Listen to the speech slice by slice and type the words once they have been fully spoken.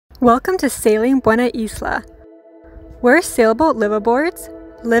Welcome to Sailing Buena Isla. We're sailboat liveaboards,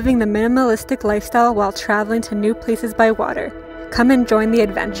 living the minimalistic lifestyle while traveling to new places by water. Come and join the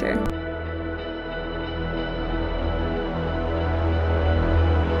adventure.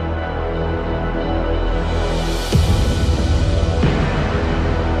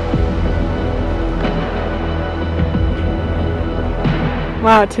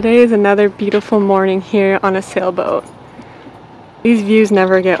 Wow, today is another beautiful morning here on a sailboat. These views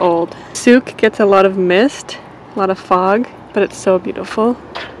never get old. Souk gets a lot of mist, a lot of fog, but it's so beautiful.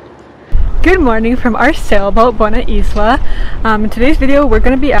 Good morning from our sailboat, Buena Isla. In today's video, we're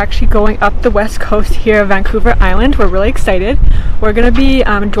going to be actually going up the west coast here of Vancouver Island. We're really excited. We're going to be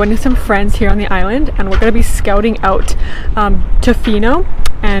joining some friends here on the island, and we're going to be scouting out Tofino,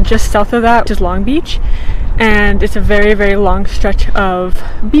 and just south of that is Long Beach. And it's a very, very long stretch of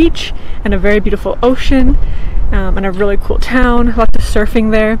beach and a very beautiful ocean. And a really cool town, lots of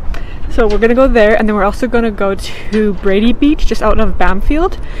surfing there. So we're gonna go there, and then we're also gonna go to Brady Beach, just out of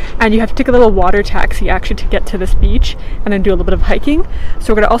Bamfield. And you have to take a little water taxi actually to get to this beach, and then do a little bit of hiking.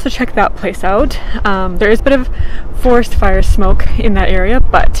 So we're gonna also check that place out. There is a bit of forest fire smoke in that area,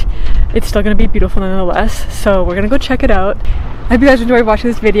 but it's still gonna be beautiful nonetheless. So we're gonna go check it out. I hope you guys enjoyed watching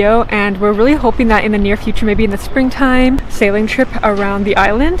this video, and we're really hoping that in the near future, maybe in the springtime, sailing trip around the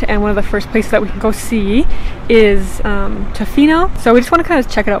island, and one of the first places that we can go see is Tofino. So we just want to kind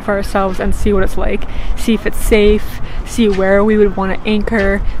of check it out for ourselves and see what it's like, see if it's safe, see where we would want to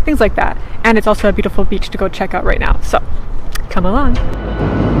anchor, things like that. And it's also a beautiful beach to go check out right now, so come along.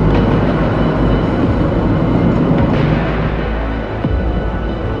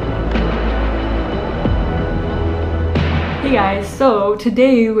 Hey guys, so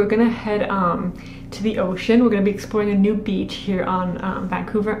today we're gonna head to the ocean. We're gonna be exploring a new beach here on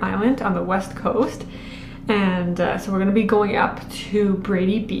Vancouver Island on the west coast. And so we're gonna be going up to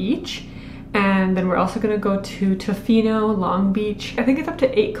Brady Beach, and then we're also gonna go to Tofino, Long Beach. I think it's up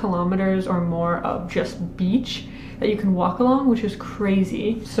to 8 kilometers or more of just beach that you can walk along, which is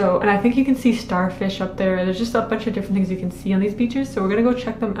crazy. So, and I think you can see starfish up there. There's just a bunch of different things you can see on these beaches, so we're gonna go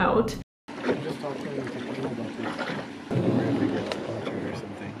check them out.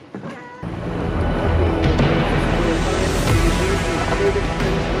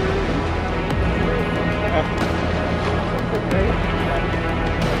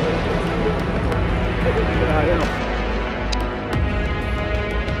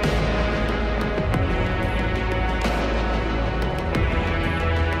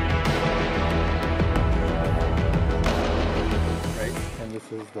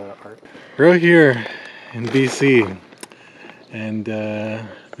 Is the art. We're out here in BC, and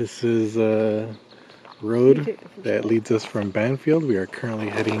this is a road that leads us from Bamfield. We are currently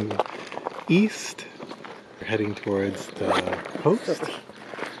heading east. We're heading towards the coast.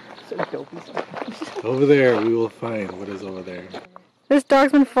 Over there we will find what is over there. This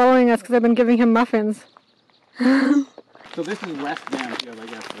dog's been following us because I've been giving him muffins. So this is West Bamfield, I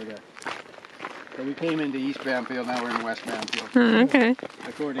guess. So we came into East Bamfield, now we're in West Bamfield. Oh, okay.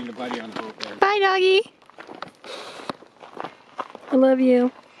 According to Buddy on the boat there. Bye, doggy. I love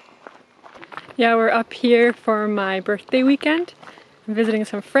you. Yeah, we're up here for my birthday weekend. I'm visiting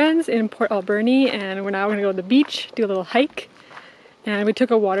some friends in Port Alberni, and we're now going to go to the beach, do a little hike. And we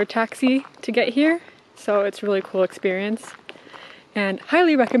took a water taxi to get here, so it's a really cool experience. And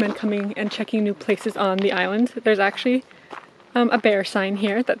highly recommend coming and checking new places on the island. There's actually a bear sign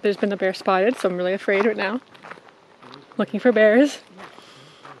here, that there's been a bear spotted, so I'm really afraid right now. Looking for bears.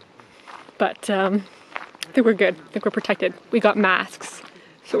 But I think we're good. I think we're protected. We got masks,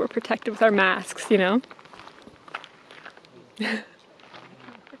 so we're protected with our masks, you know?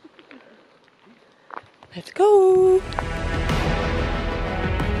 Let's go!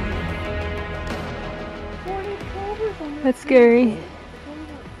 That's scary.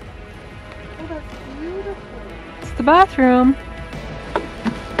 It's the bathroom.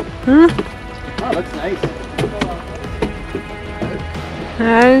 Huh? Oh, looks nice.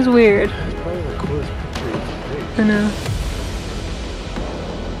 That is weird. It's probably the coolest picture. I know.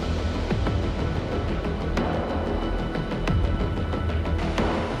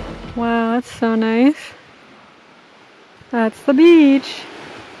 Wow, that's so nice. That's the beach.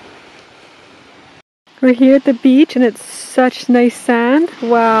 We're here at the beach, and it's such nice sand.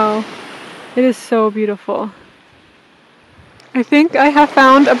 Wow. It is so beautiful. I think I have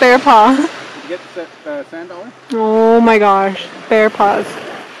found a bear paw. Did you get the sand dollar? Oh my gosh, bear paws.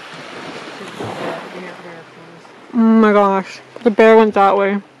 Oh my gosh, the bear went that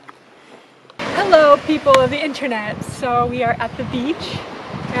way. Hello people of the internet. So we are at the beach,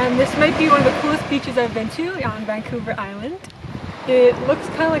 and this might be one of the coolest beaches I've been to on Vancouver Island. It looks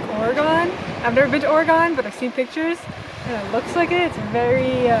kind of like Oregon. I've never been to Oregon, but I've seen pictures and it looks like it. It's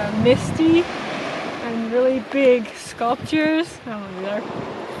very misty and really big sculptures. I don't know, these are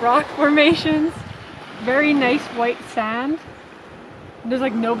rock formations. Very nice white sand. There's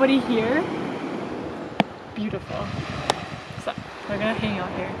like nobody here. Beautiful. So we're gonna hang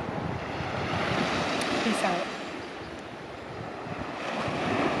out here. Peace out.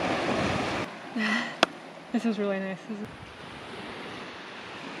 This is really nice.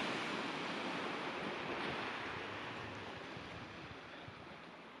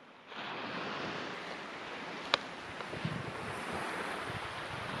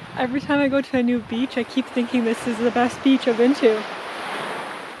 Every time I go to a new beach, I keep thinking this is the best beach I've been to.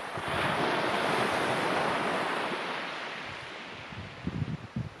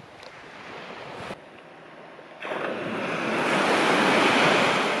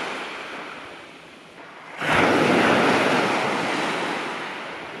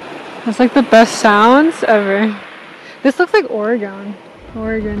 That's like the best sounds ever. This looks like Oregon.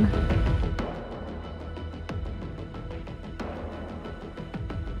 Oregon.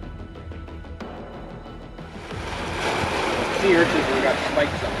 Sea urchins, we got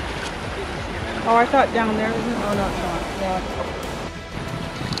spikes on. Oh, I thought down there. Oh, no, it's not. Yeah.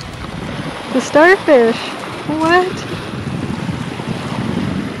 The starfish. What?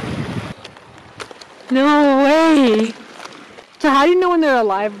 No way. So how do you know when they're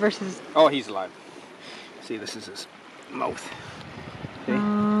alive versus... Oh, he's alive. See, this is his mouth. See?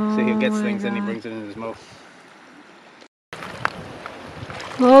 Oh, See, he gets my things and he God. brings it in his mouth.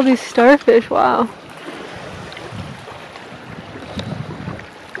 All these starfish, wow.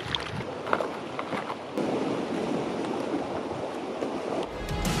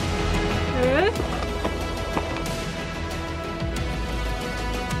 There it is.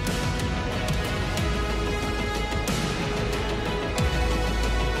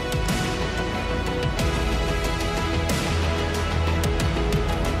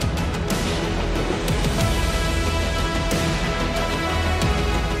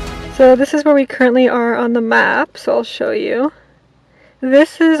 So this is where we currently are on the map, so I'll show you.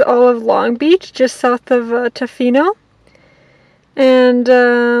 This is all of Long Beach, just south of Tofino. And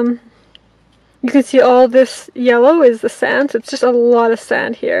you can see all this yellow is the sand, so it's just a lot of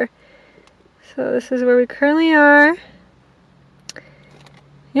sand here. So this is where we currently are.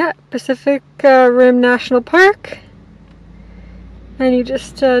 Yeah, Pacific Rim National Park. And you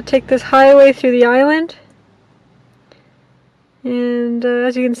just take this highway through the island. And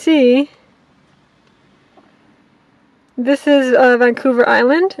as you can see, this is Vancouver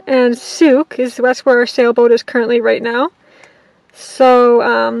Island, and Souk is that's where our sailboat is currently right now. So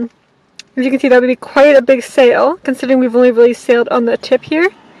as you can see, that would be quite a big sail, considering we've only really sailed on the tip here.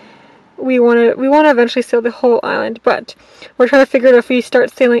 We want to eventually sail the whole island, but we're trying to figure out if we start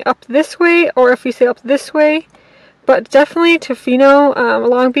sailing up this way or if we sail up this way. But definitely Tofino,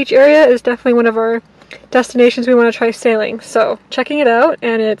 Long Beach area is definitely one of our destinations we want to try sailing. So checking it out,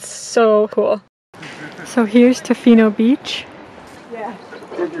 and it's so cool. So here's Tofino Beach. Yeah.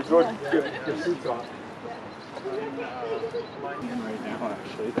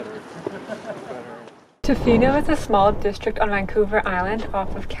 Tofino is a small district on Vancouver Island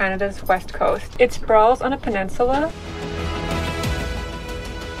off of Canada's west coast. It sprawls on a peninsula.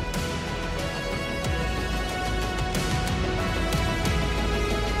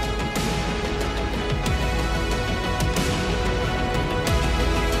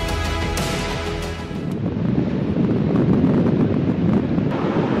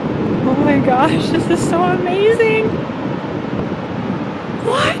 Oh my gosh, this is so amazing!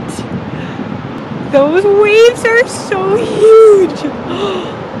 What? Those waves are so huge!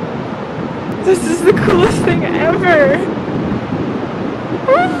 This is the coolest thing ever!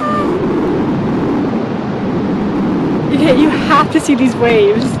 Okay, you have to see these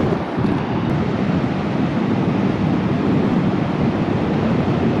waves.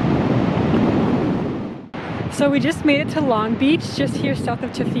 So we just made it to Long Beach, just here south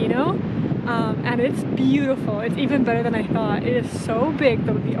of Tofino, and it's beautiful. It's even better than I thought. It is so big,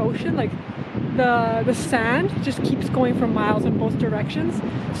 the ocean, like the sand just keeps going for miles in both directions.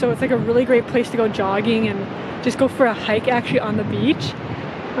 So it's like a really great place to go jogging and just go for a hike actually on the beach.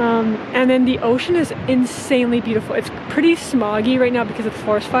 And then the ocean is insanely beautiful. It's pretty smoggy right now because of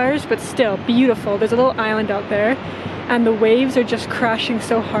forest fires, but still beautiful. There's a little island out there, and the waves are just crashing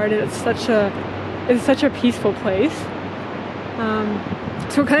so hard, and it's such a peaceful place.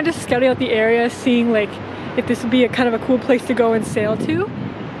 So we're kind of just scouting out the area, seeing like if this would be a kind of a cool place to go and sail to.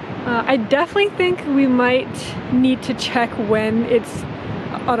 I definitely think we might need to check when it's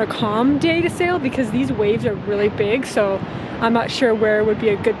on a calm day to sail because these waves are really big, so I'm not sure where would be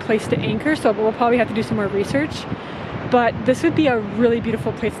a good place to anchor, so we'll probably have to do some more research. But this would be a really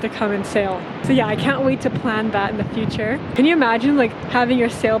beautiful place to come and sail. So yeah, I can't wait to plan that in the future. Can you imagine like having your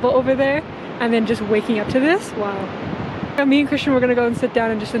sailboat over there and then just waking up to this? Wow. Me and Christian, we're gonna go and sit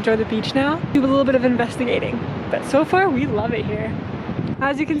down and just enjoy the beach now. Do a little bit of investigating. But so far, we love it here.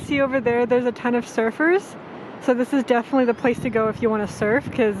 As you can see over there, there's a ton of surfers. So this is definitely the place to go if you want to surf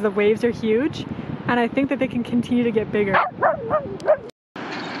because the waves are huge. And I think that they can continue to get bigger.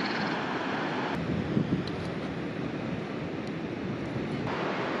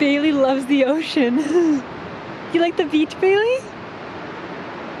 Bailey loves the ocean. You like the beach, Bailey?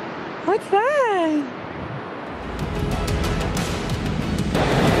 What's that?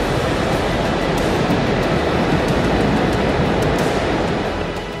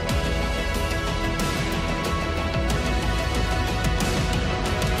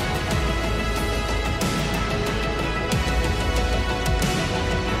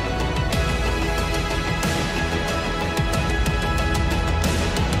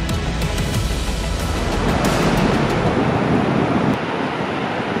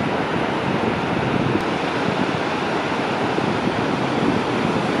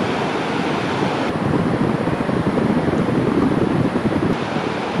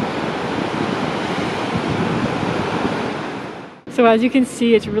 So as you can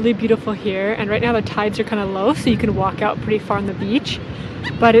see, it's really beautiful here, and right now the tides are kind of low, so you can walk out pretty far on the beach.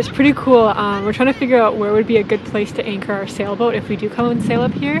 But it's pretty cool. We're trying to figure out where would be a good place to anchor our sailboat if we do come and sail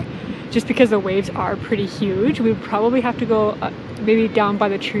up here, just because the waves are pretty huge. We would probably have to go maybe down by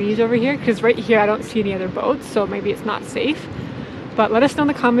the trees over here, because right here I don't see any other boats, so maybe it's not safe. But let us know in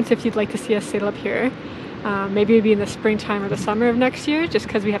the comments if you'd like to see us sail up here. Maybe it'd be in the springtime or the summer of next year, just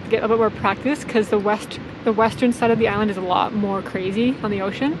because we have to get a little bit more practice, because the western side of the island is a lot more crazy on the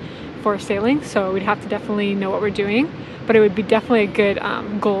ocean for sailing, so we'd have to definitely know what we're doing. But it would be definitely a good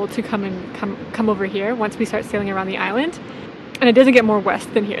goal to come over here once we start sailing around the island. And it doesn't get more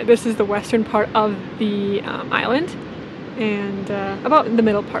west than here. This is the western part of the island, and about the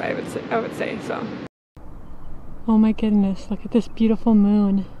middle part, I would say. So. Oh my goodness! Look at this beautiful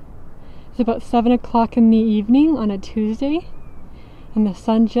moon. It's about 7 o'clock in the evening on a Tuesday, and the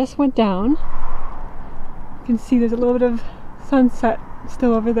sun just went down. You can see there's a little bit of sunset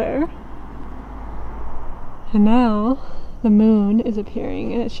still over there. And now the moon is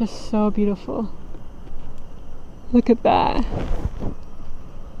appearing, and it's just so beautiful. Look at that.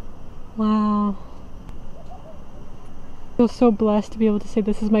 Wow. I feel so blessed to be able to say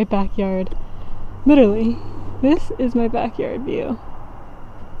this is my backyard. Literally, this is my backyard view.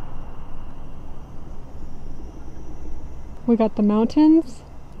 We got the mountains,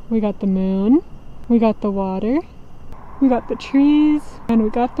 we got the moon, we got the water, we got the trees, and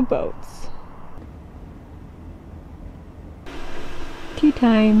we got the boats. Tea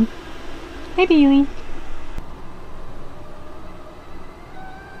time. Hi, Bailey.